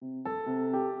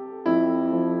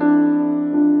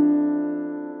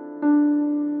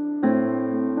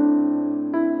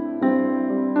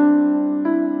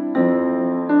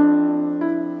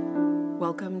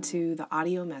to the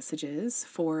audio messages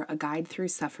for A Guide Through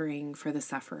Suffering for the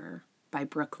Sufferer by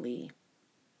Brooke.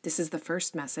 This is the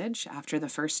first message after the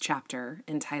first chapter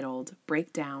entitled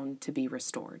Break Down to Be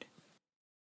Restored.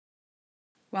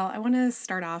 Well, I want to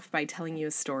start off by telling you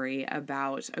a story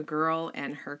about a girl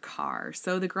and her car.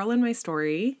 So the girl in my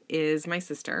story is my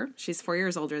sister. She's 4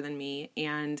 years older than me,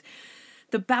 and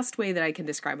the best way that I can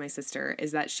describe my sister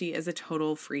is that she is a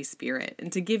total free spirit.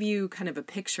 And to give you kind of a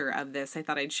picture of this, I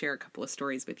thought I'd share a couple of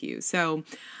stories with you. So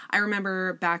I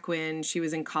remember back when she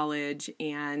was in college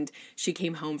and she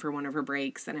came home for one of her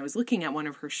breaks, and I was looking at one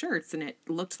of her shirts and it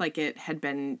looked like it had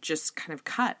been just kind of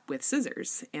cut with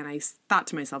scissors. And I thought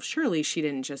to myself, surely she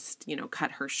didn't just,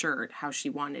 cut her shirt how she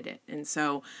wanted it. And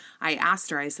so I asked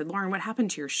her, I said, Lauren, what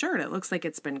happened to your shirt? It looks like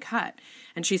it's been cut.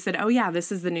 And she said, oh yeah,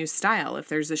 this is the new style. If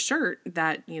there's a shirt that,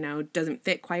 doesn't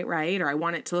fit quite right, or I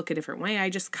want it to look a different way,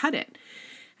 I just cut it.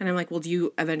 And I'm like, well, do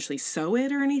you eventually sew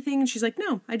it or anything? And she's like,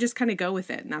 no, I just kind of go with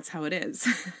it. And that's how it is.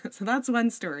 So that's one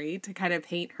story to kind of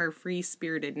paint her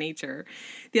free-spirited nature.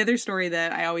 The other story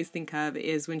that I always think of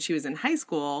is when she was in high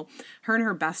school, her and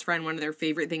her best friend, one of their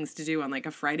favorite things to do on like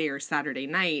a Friday or Saturday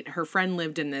night, her friend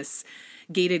lived in this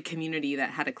gated community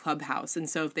that had a clubhouse. And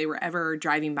so if they were ever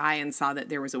driving by and saw that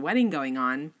there was a wedding going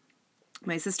on,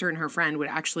 my sister and her friend would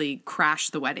actually crash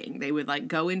the wedding. They would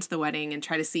go into the wedding and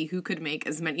try to see who could make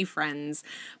as many friends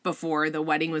before the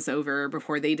wedding was over,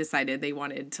 before they decided they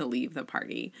wanted to leave the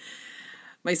party.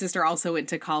 My sister also went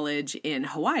to college in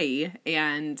Hawaii,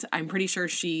 and I'm pretty sure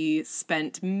she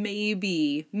spent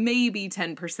maybe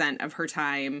 10% of her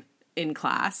time in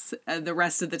class. The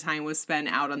rest of the time was spent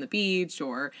out on the beach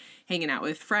or hanging out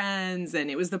with friends, and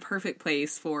it was the perfect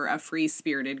place for a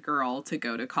free-spirited girl to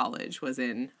go to college, was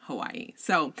in Hawaii.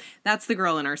 So that's the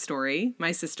girl in our story,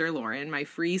 my sister Lauren, my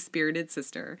free-spirited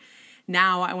sister.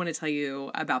 Now I want to tell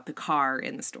you about the car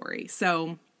in the story.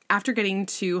 So after getting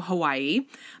to Hawaii,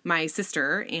 my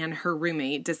sister and her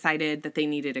roommate decided that they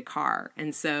needed a car.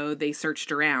 And so they searched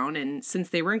around. And since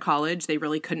they were in college, they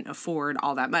really couldn't afford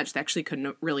all that much. They actually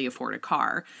couldn't really afford a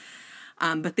car.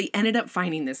 But they ended up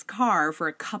finding this car for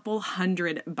a couple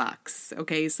 $100.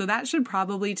 Okay, so that should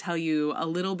probably tell you a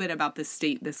little bit about the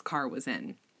state this car was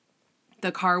in.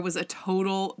 The car was a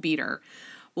total beater.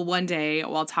 Well, one day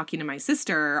while talking to my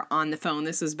sister on the phone,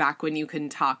 this was back when you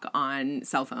couldn't talk on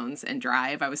cell phones and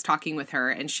drive. I was talking with her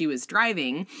and she was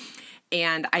driving,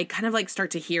 and I kind of start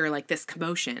to hear this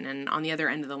commotion. And on the other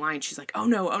end of the line, she's like, oh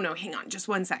no, hang on, just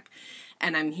one sec.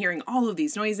 And I'm hearing all of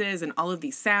these noises and all of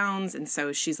these sounds. And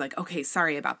so she's like, okay,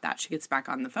 sorry about that. She gets back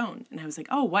on the phone. And I was like,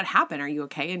 oh, what happened? Are you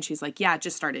okay? And she's like, yeah, it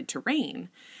just started to rain.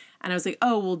 And I was like,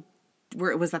 oh, well,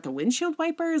 was that the windshield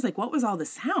wipers? What was all the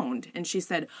sound? And she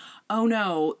said, oh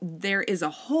no, there is a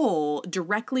hole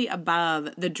directly above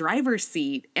the driver's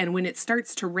seat. And when it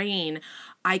starts to rain,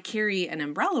 I carry an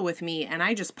umbrella with me and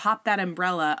I just pop that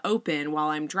umbrella open while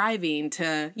I'm driving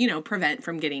to, prevent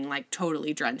from getting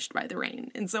totally drenched by the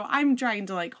rain. And so I'm trying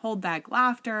to hold back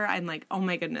laughter. I'm like, oh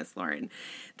my goodness, Lauren,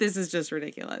 this is just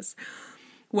ridiculous.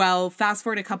 Well, fast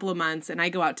forward a couple of months and I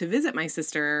go out to visit my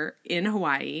sister in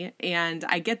Hawaii, and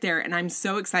I get there and I'm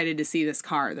so excited to see this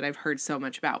car that I've heard so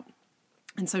much about.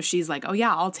 And so she's like, oh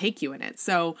yeah, I'll take you in it.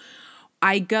 So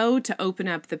I go to open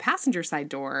up the passenger side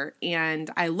door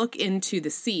and I look into the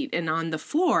seat, and on the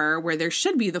floor, where there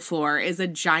should be the floor, is a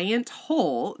giant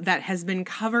hole that has been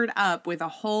covered up with a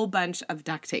whole bunch of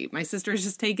duct tape. My sister's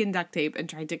just taken duct tape and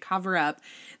tried to cover up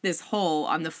this hole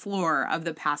on the floor of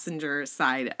the passenger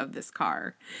side of this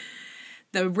car.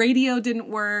 The radio didn't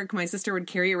work. My sister would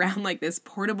carry around this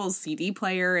portable CD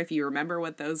player, if you remember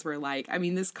what those were like. I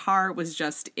mean, this car was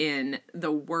just in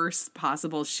the worst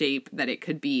possible shape that it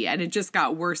could be. And it just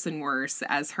got worse and worse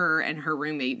as her and her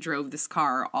roommate drove this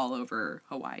car all over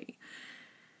Hawaii.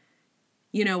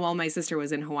 While my sister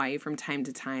was in Hawaii, from time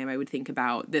to time, I would think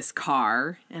about this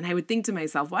car, and I would think to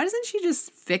myself, why doesn't she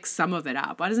just fix some of it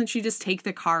up? Why doesn't she just take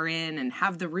the car in and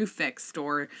have the roof fixed,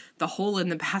 or the hole in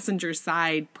the passenger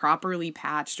side properly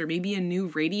patched, or maybe a new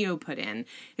radio put in?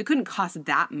 It couldn't cost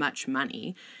that much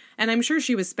money. And I'm sure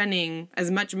she was spending as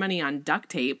much money on duct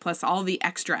tape, plus all the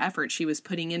extra effort she was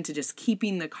putting into just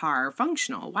keeping the car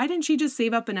functional. Why didn't she just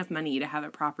save up enough money to have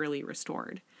it properly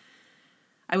restored?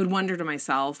 I would wonder to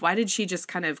myself, why did she just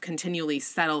kind of continually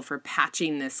settle for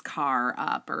patching this car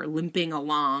up or limping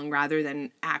along rather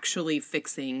than actually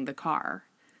fixing the car?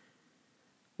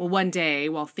 Well, one day,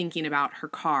 while thinking about her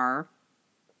car,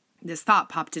 this thought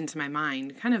popped into my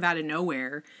mind, kind of out of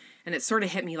nowhere, and it sort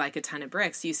of hit me like a ton of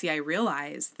bricks. You see, I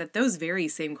realized that those very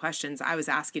same questions I was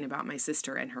asking about my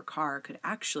sister and her car could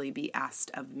actually be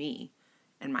asked of me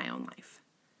in my own life.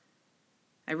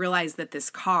 I realized that this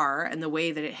car and the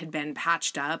way that it had been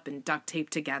patched up and duct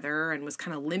taped together and was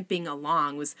kind of limping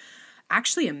along was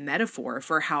actually a metaphor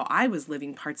for how I was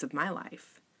living parts of my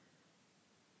life.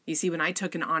 You see, when I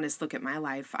took an honest look at my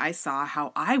life, I saw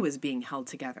how I was being held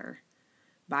together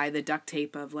by the duct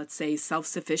tape of, let's say,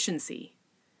 self-sufficiency.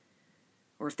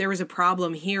 Or if there was a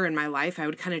problem here in my life, I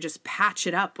would kind of just patch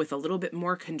it up with a little bit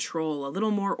more control, a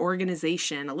little more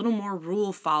organization, a little more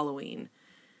rule following.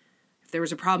 If there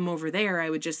was a problem over there,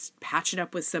 I would just patch it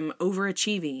up with some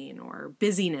overachieving or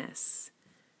busyness.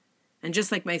 And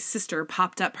just like my sister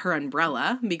popped up her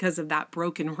umbrella because of that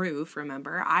broken roof,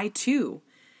 remember, I too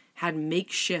had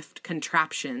makeshift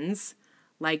contraptions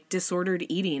like disordered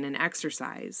eating and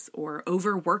exercise or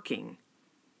overworking.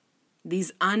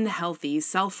 These unhealthy,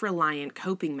 self-reliant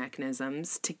coping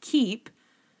mechanisms to keep,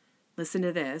 listen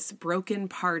to this, broken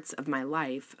parts of my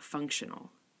life functional.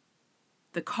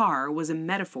 The car was a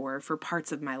metaphor for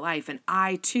parts of my life, and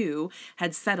I too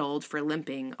had settled for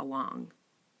limping along.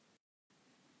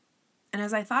 And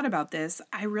as I thought about this,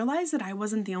 I realized that I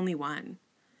wasn't the only one.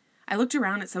 I looked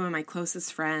around at some of my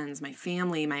closest friends, my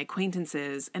family, my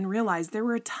acquaintances, and realized there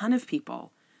were a ton of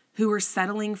people who were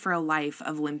settling for a life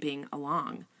of limping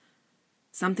along.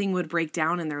 Something would break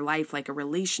down in their life, like a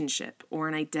relationship or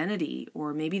an identity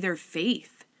or maybe their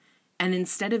faith. And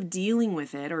instead of dealing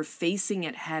with it or facing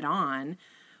it head on,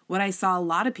 what I saw a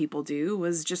lot of people do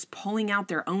was just pulling out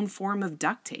their own form of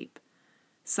duct tape.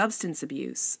 Substance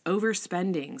abuse,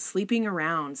 overspending, sleeping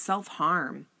around,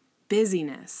 self-harm,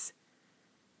 busyness.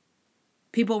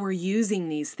 People were using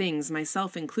these things,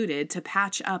 myself included, to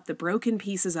patch up the broken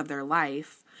pieces of their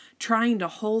life, trying to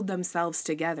hold themselves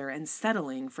together and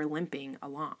settling for limping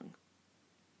along.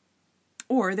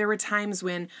 Or there were times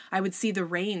when I would see the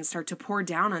rain start to pour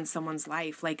down on someone's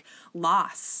life, like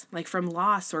from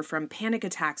loss or from panic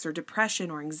attacks or depression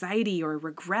or anxiety or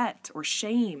regret or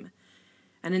shame.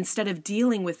 And instead of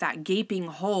dealing with that gaping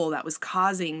hole that was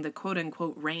causing the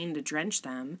quote-unquote rain to drench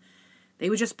them, they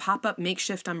would just pop up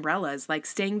makeshift umbrellas like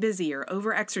staying busy or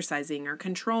over-exercising or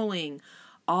controlling,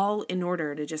 all in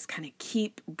order to just kind of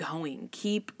keep going,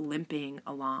 keep limping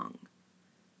along.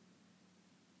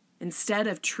 Instead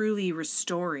of truly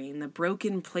restoring the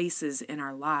broken places in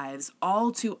our lives,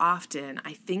 all too often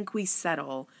I think we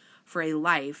settle for a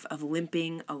life of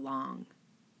limping along.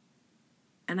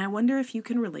 And I wonder if you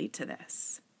can relate to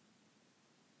this.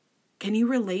 Can you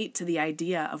relate to the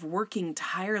idea of working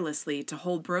tirelessly to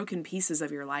hold broken pieces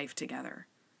of your life together?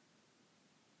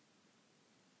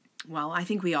 Well, I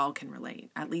think we all can relate,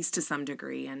 at least to some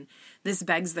degree. And this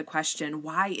begs the question,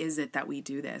 why is it that we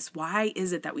do this? Why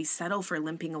is it that we settle for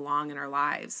limping along in our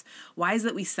lives? Why is it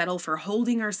that we settle for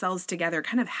holding ourselves together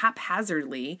kind of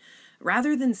haphazardly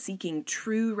rather than seeking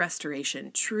true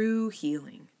restoration, true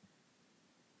healing?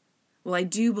 Well, I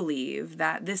do believe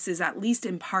that this is at least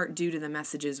in part due to the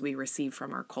messages we receive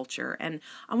from our culture, and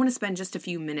I want to spend just a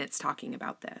few minutes talking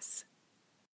about this.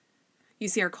 You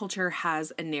see, our culture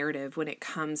has a narrative when it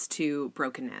comes to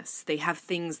brokenness. They have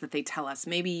things that they tell us.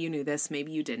 Maybe you knew this,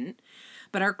 maybe you didn't.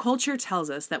 But our culture tells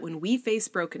us that when we face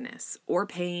brokenness or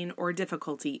pain or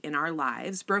difficulty in our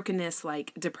lives, brokenness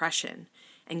like depression,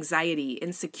 anxiety,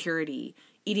 insecurity,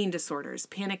 eating disorders,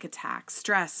 panic attacks,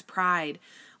 stress, pride,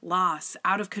 loss,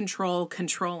 out of control,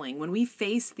 controlling. When we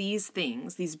face these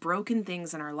things, these broken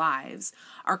things in our lives,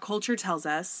 our culture tells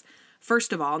us,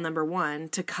 first of all, number one,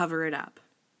 to cover it up.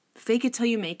 Fake it till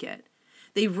you make it.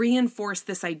 They reinforce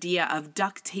this idea of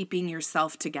duct taping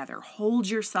yourself together. Hold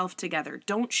yourself together.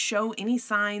 Don't show any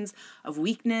signs of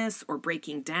weakness or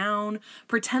breaking down.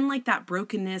 Pretend like that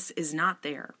brokenness is not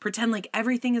there. Pretend like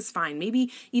everything is fine. Maybe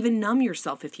even numb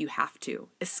yourself if you have to.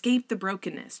 Escape the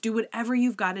brokenness. Do whatever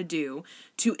you've got to do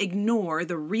to ignore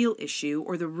the real issue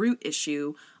or the root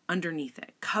issue underneath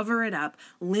it. Cover it up.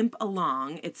 Limp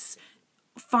along. It's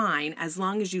fine as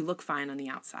long as you look fine on the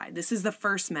outside. This is the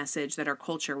first message that our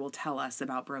culture will tell us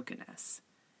about brokenness.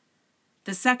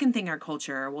 The second thing our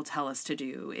culture will tell us to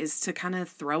do is to kind of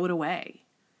throw it away.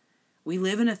 We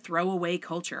live in a throwaway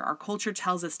culture. Our culture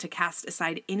tells us to cast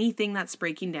aside anything that's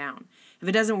breaking down. If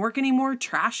it doesn't work anymore,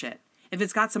 trash it. If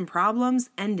it's got some problems,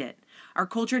 end it. Our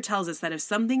culture tells us that if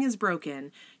something is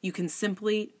broken, you can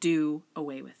simply do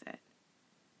away with it.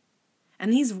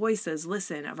 And these voices,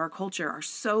 listen, of our culture are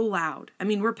so loud. I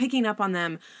mean, we're picking up on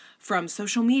them from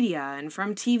social media and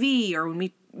from TV or when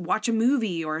we watch a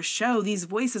movie or a show. These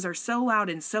voices are so loud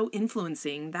and so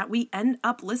influencing that we end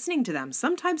up listening to them,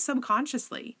 sometimes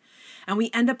subconsciously. And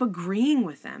we end up agreeing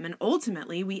with them. And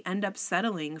ultimately, we end up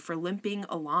settling for limping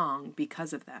along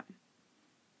because of them.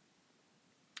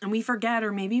 And we forget,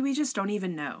 or maybe we just don't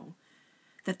even know,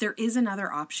 that there is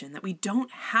another option, that we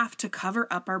don't have to cover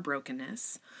up our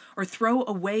brokenness or throw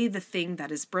away the thing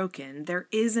that is broken. There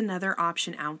is another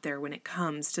option out there when it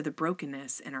comes to the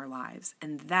brokenness in our lives.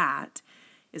 And that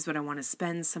is what I want to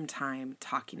spend some time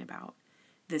talking about.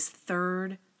 This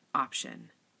third option.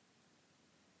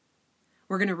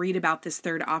 We're going to read about this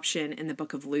third option in the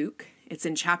book of Luke. It's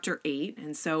in chapter 8.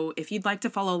 And so if you'd like to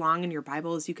follow along in your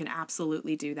Bibles, you can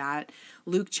absolutely do that.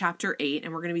 Luke chapter 8,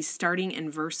 and we're going to be starting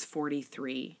in verse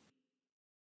 43.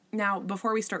 Now,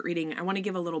 before we start reading, I want to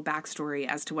give a little backstory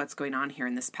as to what's going on here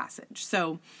in this passage.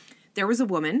 So there was a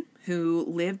woman who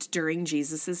lived during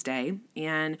Jesus's day,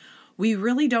 and we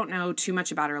really don't know too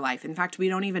much about her life. In fact, we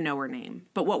don't even know her name.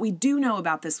 But what we do know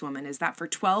about this woman is that for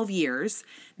 12 years,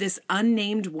 this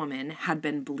unnamed woman had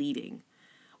been bleeding.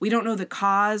 We don't know the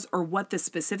cause or what the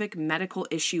specific medical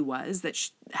issue was that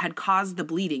had caused the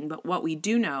bleeding, but what we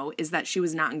do know is that she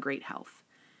was not in great health.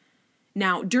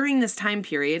 Now, during this time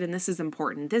period, and this is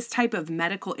important, this type of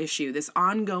medical issue, this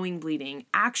ongoing bleeding,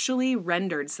 actually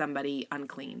rendered somebody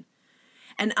unclean.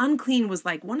 And unclean was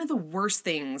like one of the worst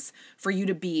things for you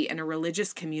to be in a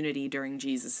religious community during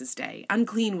Jesus's day.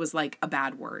 Unclean was like a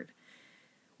bad word.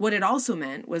 What it also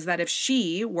meant was that if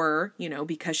she were,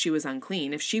 because she was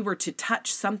unclean, if she were to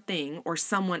touch something or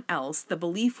someone else, the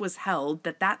belief was held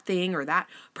that that thing or that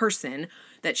person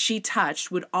that she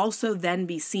touched would also then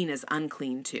be seen as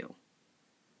unclean too.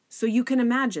 So you can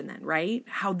imagine then, right,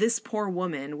 how this poor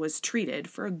woman was treated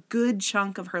for a good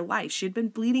chunk of her life. She had been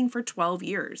bleeding for 12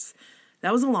 years.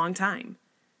 That was a long time.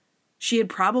 She had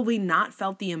probably not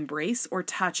felt the embrace or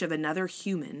touch of another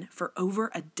human for over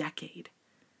a decade.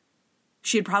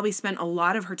 She had probably spent a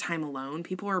lot of her time alone.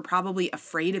 People were probably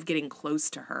afraid of getting close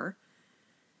to her.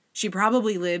 She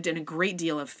probably lived in a great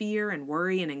deal of fear and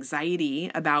worry and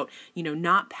anxiety about,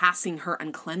 not passing her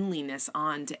uncleanliness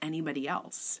on to anybody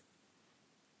else.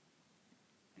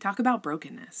 Talk about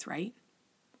brokenness, right?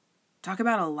 Talk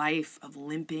about a life of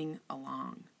limping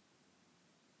along.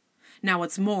 Now,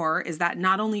 what's more is that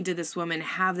not only did this woman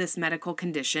have this medical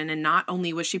condition, and not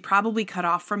only was she probably cut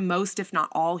off from most, if not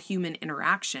all, human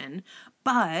interaction,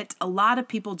 but a lot of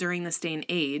people during this day and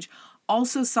age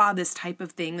also saw this type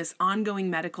of thing, this ongoing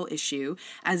medical issue,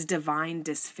 as divine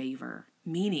disfavor,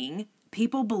 meaning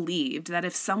people believed that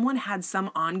if someone had some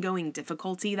ongoing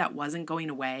difficulty that wasn't going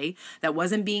away, that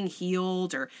wasn't being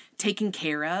healed or taken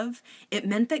care of, it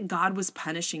meant that God was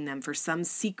punishing them for some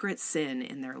secret sin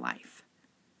in their life.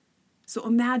 So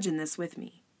imagine this with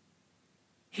me.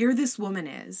 Here this woman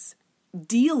is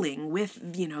dealing with,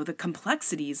 the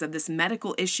complexities of this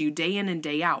medical issue day in and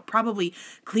day out, probably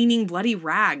cleaning bloody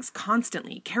rags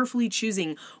constantly, carefully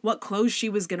choosing what clothes she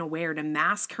was going to wear to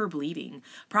mask her bleeding,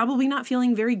 probably not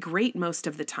feeling very great most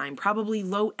of the time, probably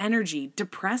low energy,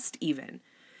 depressed even.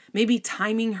 Maybe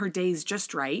timing her days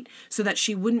just right so that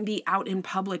she wouldn't be out in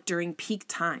public during peak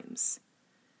times.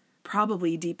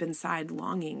 Probably deep inside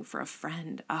longing for a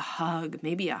friend, a hug,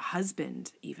 maybe a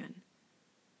husband even.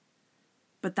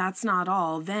 But that's not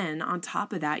all. Then on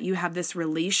top of that, you have this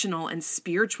relational and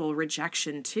spiritual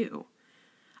rejection too.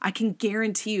 I can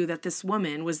guarantee you that this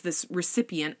woman was this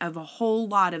recipient of a whole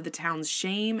lot of the town's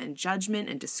shame and judgment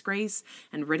and disgrace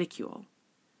and ridicule.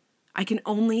 I can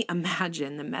only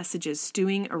imagine the messages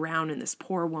stewing around in this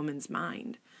poor woman's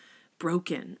mind.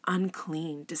 Broken,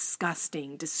 unclean,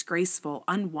 disgusting, disgraceful,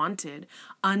 unwanted,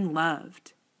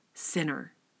 unloved,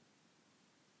 sinner.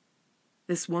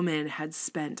 This woman had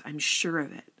spent, I'm sure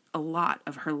of it, a lot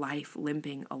of her life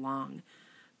limping along,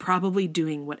 probably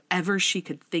doing whatever she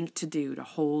could think to do to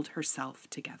hold herself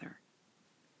together.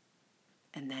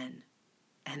 And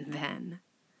then,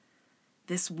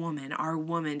 this woman, our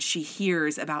woman, she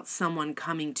hears about someone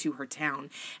coming to her town.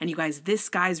 And you guys, this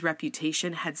guy's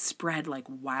reputation had spread like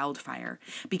wildfire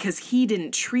because he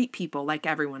didn't treat people like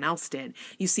everyone else did.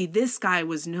 You see, this guy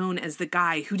was known as the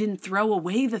guy who didn't throw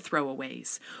away the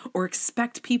throwaways or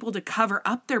expect people to cover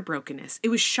up their brokenness. It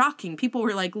was shocking. People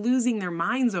were like losing their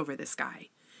minds over this guy.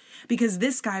 Because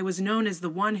this guy was known as the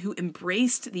one who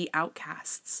embraced the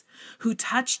outcasts, who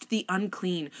touched the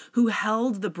unclean, who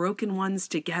held the broken ones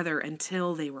together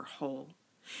until they were whole.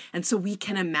 And so we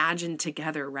can imagine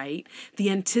together, right, the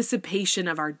anticipation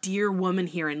of our dear woman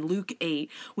here in Luke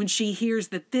 8 when she hears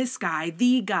that this guy,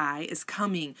 the guy, is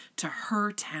coming to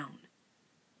her town.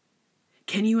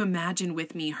 Can you imagine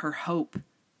with me her hope?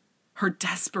 Her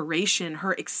desperation,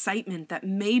 her excitement that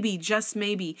maybe, just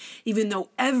maybe, even though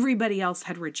everybody else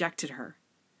had rejected her,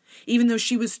 even though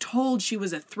she was told she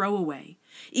was a throwaway,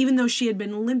 even though she had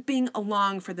been limping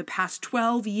along for the past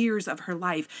 12 years of her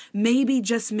life, maybe,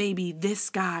 just maybe, this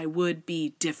guy would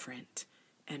be different.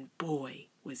 And boy,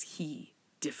 was he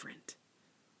different.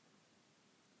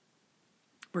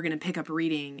 We're going to pick up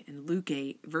reading in Luke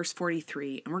 8, verse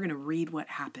 43, and we're going to read what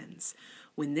happens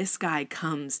when this guy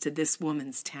comes to this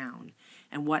woman's town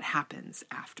and what happens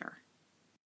after.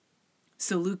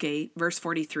 So Luke 8, verse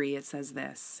 43, it says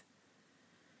this: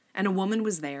 "And a woman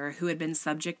was there who had been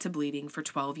subject to bleeding for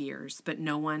 12 years, but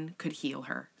no one could heal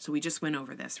her." So we just went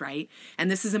over this, right?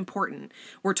 And this is important.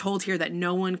 We're told here that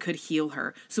no one could heal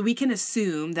her. So we can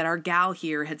assume that our gal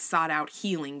here had sought out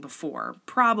healing before,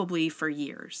 probably for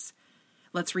years.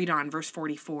 Let's read on, verse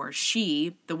 44.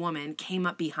 "She, the woman, came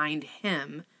up behind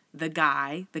him," the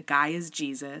guy is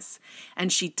Jesus,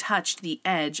 "and she touched the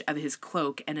edge of his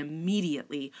cloak, and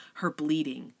immediately her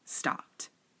bleeding stopped."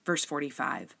 Verse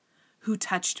 45. "Who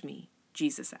touched me?"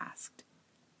 Jesus asked.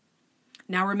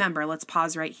 Now remember, let's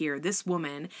pause right here. This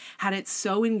woman had it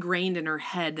so ingrained in her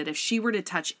head that if she were to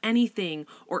touch anything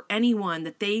or anyone,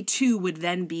 that they too would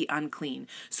then be unclean.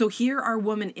 So here our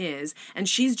woman is, and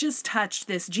she's just touched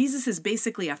this. Jesus is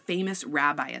basically a famous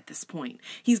rabbi at this point.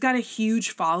 He's got a huge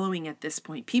following at this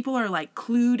point. People are like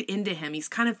clued into him. He's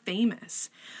kind of famous.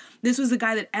 This was a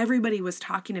guy that everybody was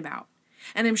talking about.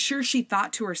 And I'm sure she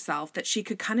thought to herself that she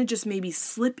could kind of just maybe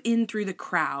slip in through the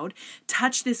crowd,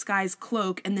 touch this guy's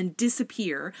cloak, and then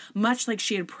disappear, much like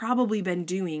she had probably been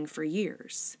doing for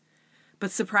years.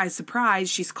 But surprise, surprise,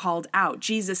 she's called out.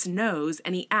 Jesus knows,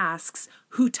 and he asks,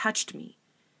 "Who touched me?"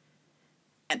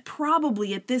 And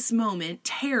probably at this moment,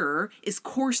 terror is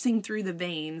coursing through the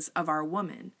veins of our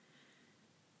woman.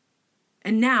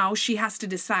 And now she has to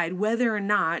decide whether or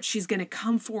not she's going to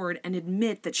come forward and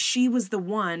admit that she was the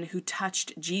one who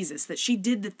touched Jesus, that she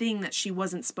did the thing that she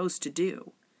wasn't supposed to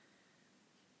do.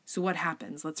 So what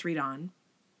happens? Let's read on.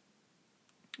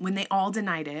 "When they all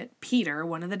denied it, Peter,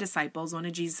 one of the disciples, one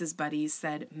of Jesus' buddies,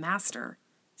 said, 'Master,'"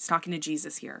 he's talking to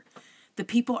Jesus here, "the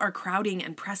people are crowding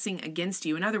and pressing against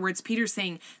you." In other words, Peter's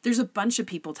saying, there's a bunch of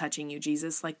people touching you,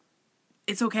 Jesus. Like,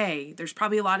 it's okay. There's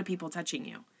probably a lot of people touching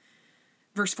you.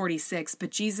 Verse 46, "But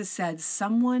Jesus said,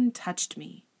 'Someone touched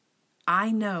me.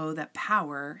 I know that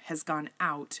power has gone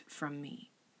out from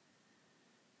me.'"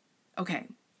 Okay,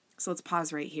 so let's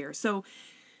pause right here. So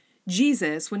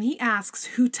Jesus, when he asks,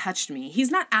 "Who touched me?" he's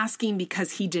not asking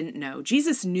because he didn't know.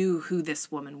 Jesus knew who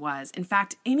this woman was. In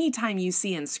fact, anytime you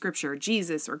see in Scripture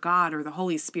Jesus or God or the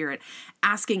Holy Spirit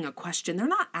asking a question, they're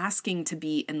not asking to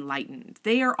be enlightened.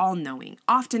 They are all knowing.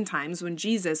 Oftentimes when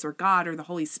Jesus or God or the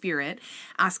Holy Spirit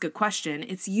ask a question,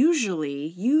 it's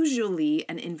usually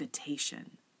an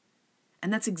invitation.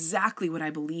 And that's exactly what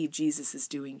I believe Jesus is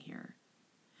doing here.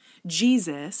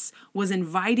 Jesus was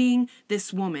inviting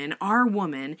this woman, our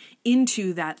woman,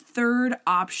 into that third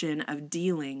option of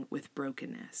dealing with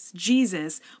brokenness.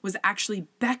 Jesus was actually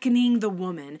beckoning the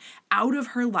woman out of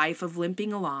her life of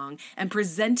limping along and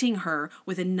presenting her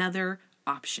with another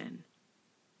option.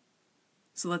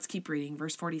 So let's keep reading.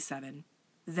 Verse 47.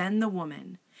 "Then the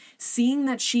woman, seeing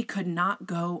that she could not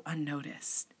go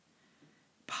unnoticed."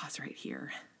 Pause right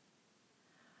here.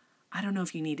 I don't know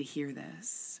if you need to hear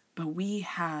this, but we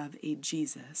have a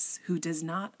Jesus who does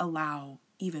not allow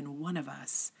even one of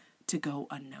us to go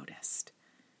unnoticed.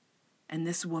 And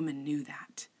this woman knew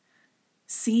that.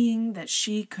 Seeing that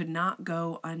she could not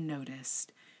go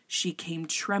unnoticed, she came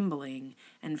trembling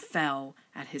and fell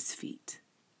at his feet.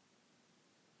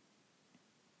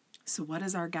 So what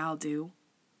does our gal do?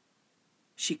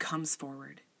 She comes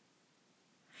forward.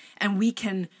 And we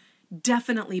can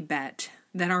definitely bet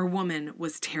that our woman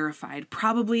was terrified,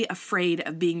 probably afraid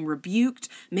of being rebuked,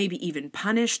 maybe even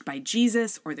punished by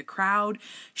Jesus or the crowd.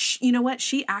 You know what?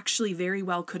 She actually very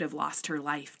well could have lost her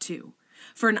life too.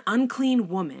 For an unclean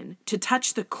woman to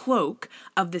touch the cloak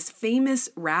of this famous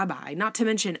rabbi, not to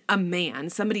mention a man,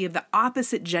 somebody of the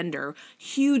opposite gender,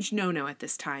 huge no-no at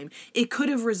this time, it could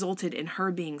have resulted in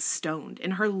her being stoned,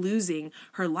 in her losing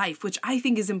her life, which I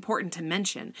think is important to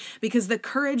mention because the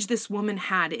courage this woman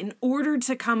had in order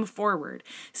to come forward,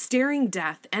 staring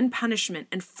death and punishment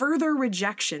and further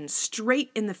rejection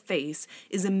straight in the face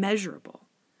is immeasurable.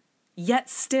 Yet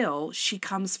still, she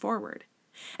comes forward.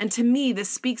 And to me, this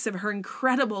speaks of her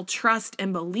incredible trust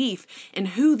and belief in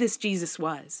who this Jesus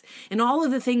was. In all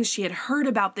of the things she had heard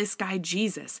about this guy,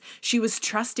 Jesus, she was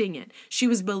trusting it. She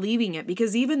was believing it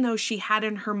because even though she had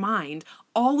in her mind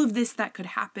all of this that could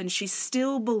happen, she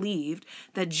still believed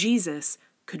that Jesus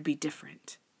could be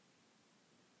different.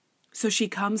 So she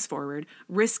comes forward,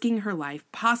 risking her life,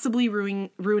 possibly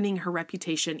ruining her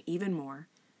reputation even more.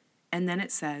 And then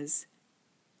it says,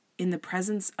 in the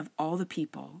presence of all the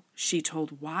people, she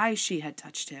told why she had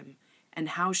touched him and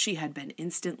how she had been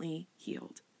instantly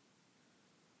healed.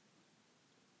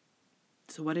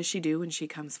 So what does she do when she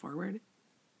comes forward?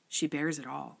 She bears it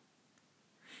all.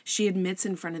 she admits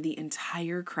in front of the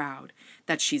entire crowd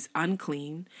that she's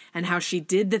unclean and how she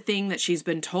did the thing that she's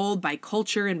been told by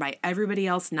culture and by everybody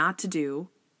else not to do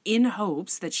in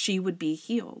hopes that she would be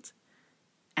healed.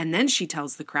 And then she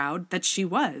tells the crowd that she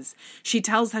was. She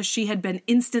tells how she had been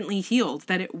instantly healed,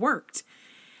 that it worked.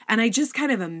 And I just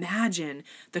kind of imagine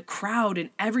the crowd and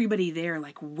everybody there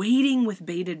like waiting with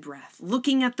bated breath,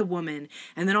 looking at the woman,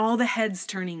 and then all the heads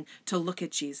turning to look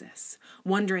at Jesus,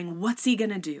 wondering, what's he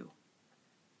going to do?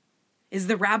 Is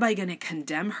the rabbi going to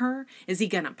condemn her? Is he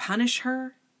going to punish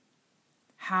her?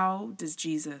 How does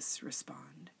Jesus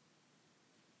respond?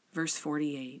 Verse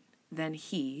 48, then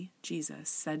he, Jesus,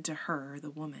 said to her, the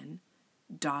woman,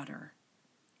 daughter,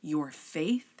 your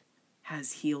faith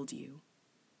has healed you.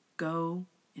 Go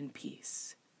in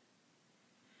peace.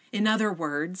 In other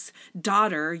words,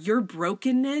 daughter, your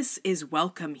brokenness is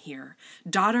welcome here.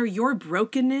 Daughter, your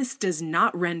brokenness does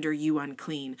not render you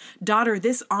unclean. Daughter,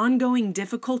 this ongoing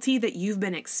difficulty that you've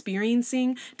been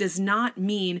experiencing does not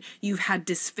mean you've had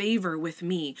disfavor with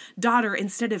me. Daughter,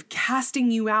 instead of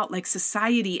casting you out like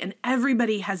society and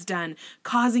everybody has done,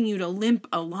 causing you to limp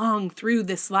along through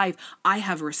this life, I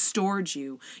have restored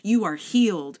you. You are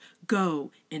healed.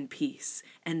 Go in peace.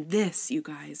 And this, you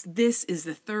guys, this is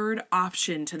the third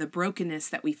option to the brokenness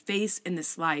that we face in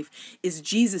this life, is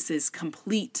Jesus's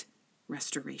complete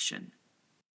restoration.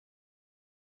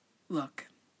 Look,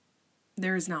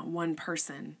 there is not one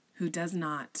person who does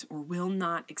not or will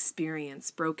not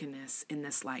experience brokenness in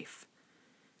this life.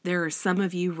 There are some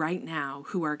of you right now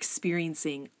who are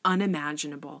experiencing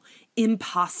unimaginable,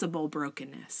 impossible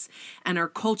brokenness, and our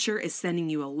culture is sending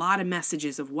you a lot of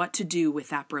messages of what to do with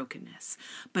that brokenness.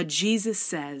 But Jesus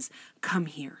says, come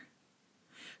here.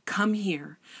 Come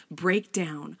here, break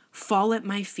down, fall at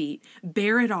my feet,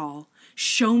 bear it all,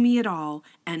 show me it all,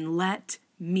 and let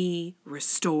me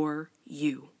restore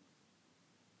you.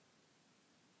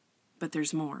 But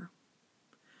there's more.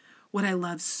 What I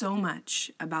love so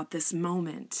much about this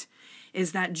moment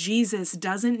is that Jesus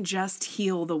doesn't just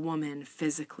heal the woman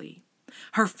physically.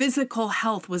 Her physical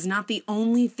health was not the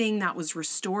only thing that was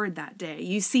restored that day.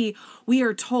 You see, we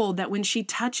are told that when she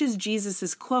touches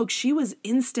Jesus's cloak, she was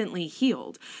instantly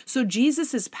healed. So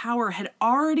Jesus's power had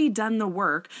already done the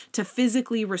work to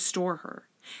physically restore her.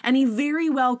 And he very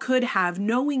well could have,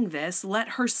 knowing this, let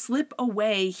her slip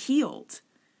away healed.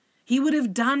 He would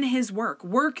have done his work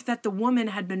that the woman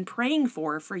had been praying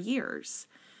for years.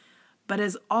 But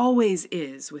as always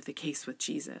is with the case with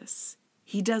Jesus,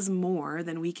 he does more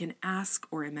than we can ask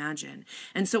or imagine.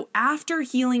 And so after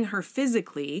healing her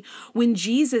physically, when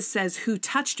Jesus says, who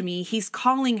touched me, he's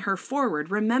calling her forward.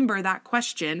 Remember that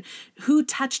question, who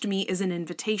touched me, is an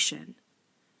invitation.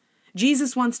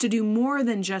 Jesus wants to do more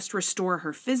than just restore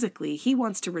her physically. He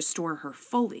wants to restore her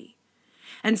fully.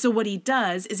 And so what he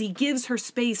does is he gives her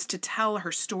space to tell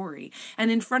her story.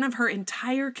 And in front of her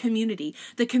entire community,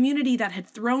 the community that had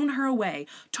thrown her away,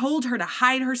 told her to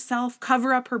hide herself,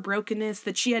 cover up her brokenness,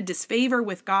 that she had disfavor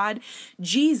with God,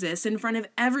 Jesus, in front of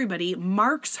everybody,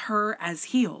 marks her as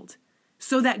healed.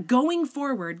 So that going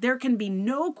forward, there can be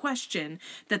no question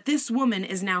that this woman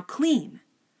is now clean.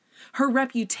 Her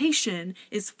reputation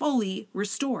is fully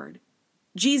restored.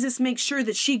 Jesus makes sure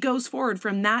that she goes forward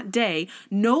from that day,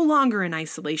 no longer in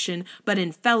isolation, but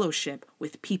in fellowship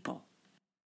with people.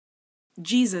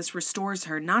 Jesus restores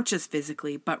her not just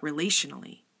physically, but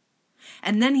relationally.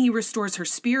 And then he restores her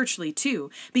spiritually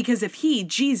too, because if he,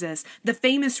 Jesus, the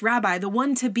famous rabbi, the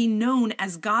one to be known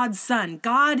as God's son,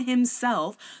 God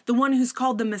himself, the one who's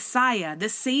called the Messiah, the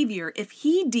Savior, if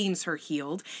he deems her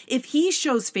healed, if he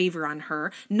shows favor on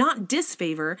her, not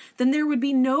disfavor, then there would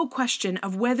be no question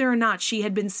of whether or not she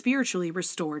had been spiritually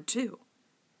restored too.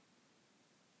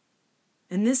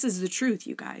 And this is the truth,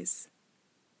 you guys.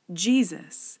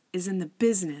 Jesus is in the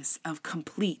business of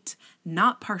complete,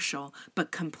 not partial, but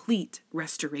complete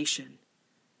restoration.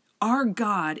 Our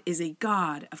God is a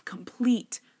God of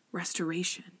complete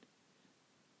restoration.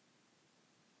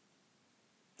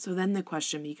 So then the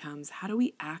question becomes, how do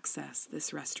we access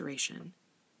this restoration?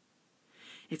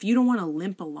 If you don't want to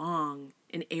limp along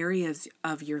in areas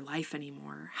of your life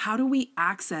anymore, how do we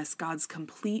access God's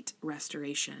complete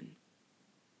restoration?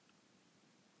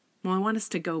 Well, I want us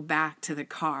to go back to the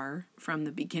car from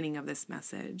the beginning of this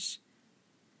message.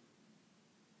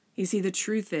 You see, the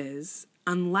truth is,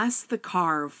 unless the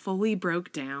car fully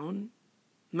broke down,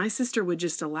 my sister would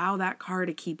just allow that car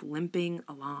to keep limping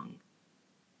along.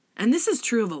 And this is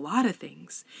true of a lot of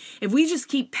things. If we just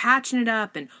keep patching it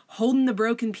up and holding the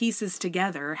broken pieces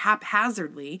together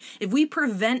haphazardly, if we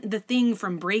prevent the thing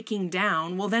from breaking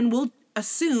down, well, then we'll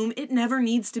assume it never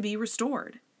needs to be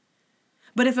restored.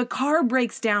 But if a car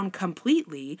breaks down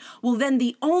completely, well, then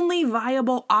the only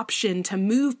viable option to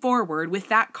move forward with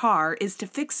that car is to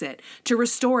fix it, to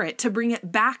restore it, to bring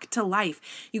it back to life.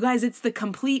 You guys, it's the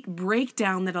complete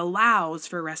breakdown that allows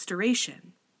for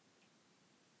restoration.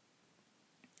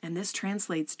 And this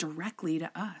translates directly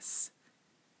to us.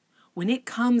 When it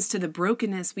comes to the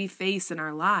brokenness we face in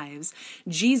our lives,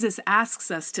 Jesus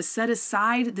asks us to set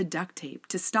aside the duct tape,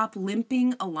 to stop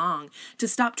limping along, to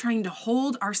stop trying to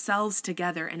hold ourselves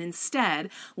together, and instead,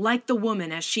 like the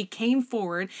woman, as she came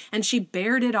forward and she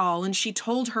bared it all and she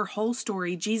told her whole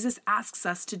story, Jesus asks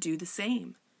us to do the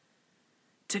same.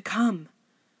 To come,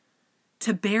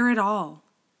 to bear it all,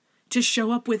 to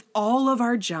show up with all of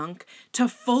our junk, to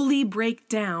fully break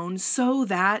down so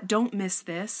that, don't miss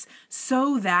this,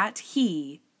 so that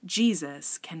He,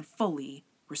 Jesus, can fully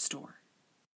restore.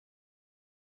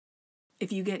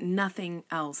 If you get nothing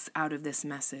else out of this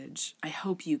message, I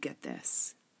hope you get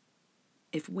this.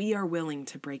 If we are willing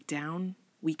to break down,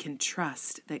 we can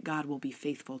trust that God will be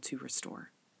faithful to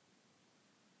restore.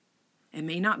 It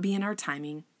may not be in our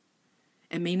timing.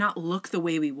 It may not look the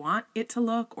way we want it to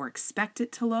look or expect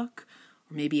it to look,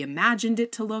 or maybe imagined it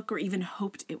to look or even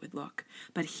hoped it would look,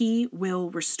 but He will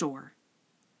restore.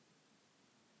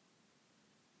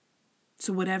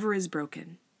 So whatever is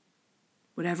broken,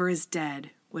 whatever is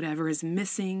dead, whatever is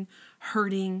missing,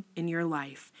 hurting in your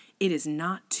life, it is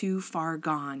not too far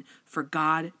gone for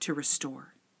God to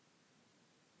restore.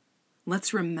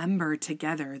 Let's remember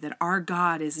together that our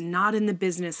God is not in the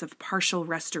business of partial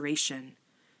restoration.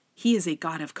 He is a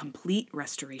God of complete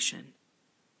restoration.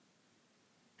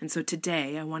 And so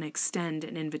today I want to extend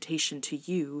an invitation to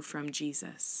you from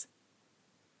Jesus.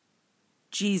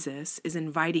 Jesus is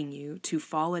inviting you to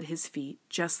fall at His feet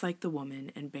just like the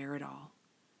woman and bear it all,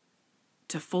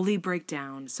 to fully break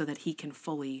down so that He can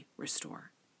fully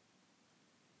restore.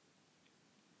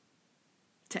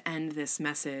 To end this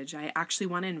message, I actually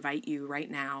want to invite you right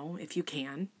now, if you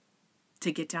can,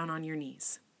 to get down on your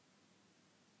knees.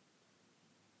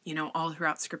 You know, all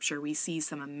throughout Scripture, we see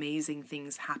some amazing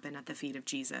things happen at the feet of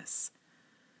Jesus.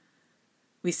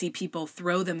 We see people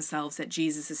throw themselves at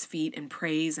Jesus' feet in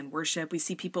praise and worship. We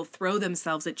see people throw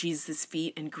themselves at Jesus'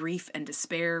 feet in grief and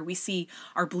despair. We see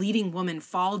our bleeding woman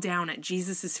fall down at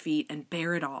Jesus' feet and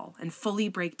bear it all and fully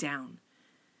break down.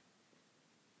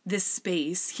 This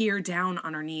space here down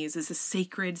on our knees is a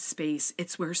sacred space.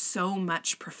 It's where so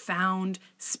much profound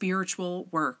spiritual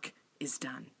work is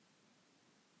done.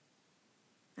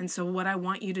 And so what I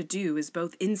want you to do is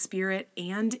both in spirit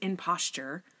and in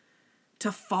posture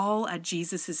to fall at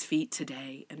Jesus' feet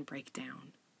today and break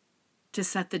down, to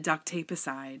set the duct tape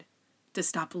aside, to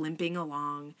stop limping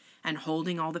along and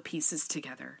holding all the pieces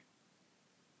together,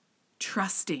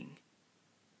 trusting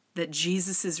that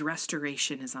Jesus'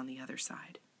 restoration is on the other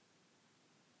side.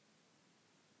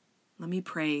 Let me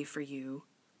pray for you,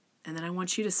 and then I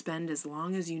want you to spend as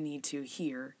long as you need to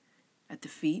here at the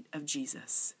feet of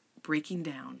Jesus, breaking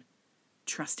down,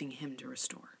 trusting Him to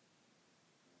restore.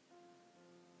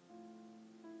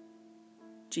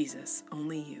 Jesus,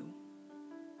 only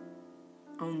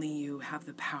you have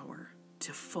the power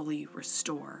to fully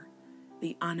restore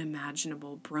the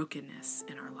unimaginable brokenness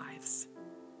in our lives.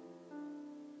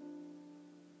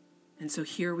 And so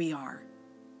here we are,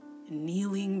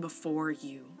 kneeling before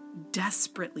you,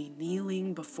 desperately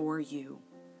kneeling before you,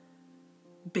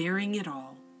 bearing it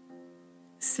all,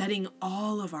 setting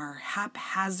all of our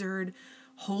haphazard,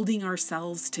 holding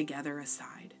ourselves together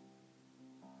aside,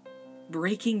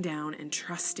 breaking down and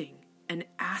trusting and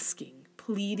asking,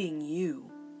 pleading you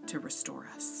to restore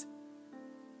us.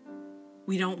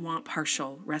 We don't want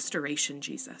partial restoration,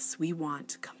 Jesus. We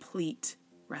want complete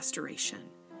restoration.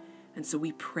 And so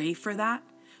we pray for that.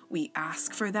 We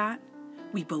ask for that.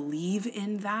 We believe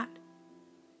in that.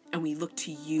 And we look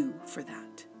to you for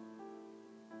that.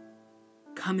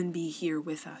 Come and be here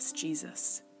with us,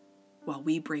 Jesus, while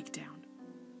we break down.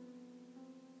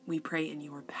 We pray in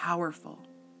your powerful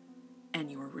and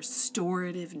your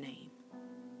restorative name.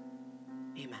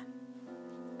 Amen.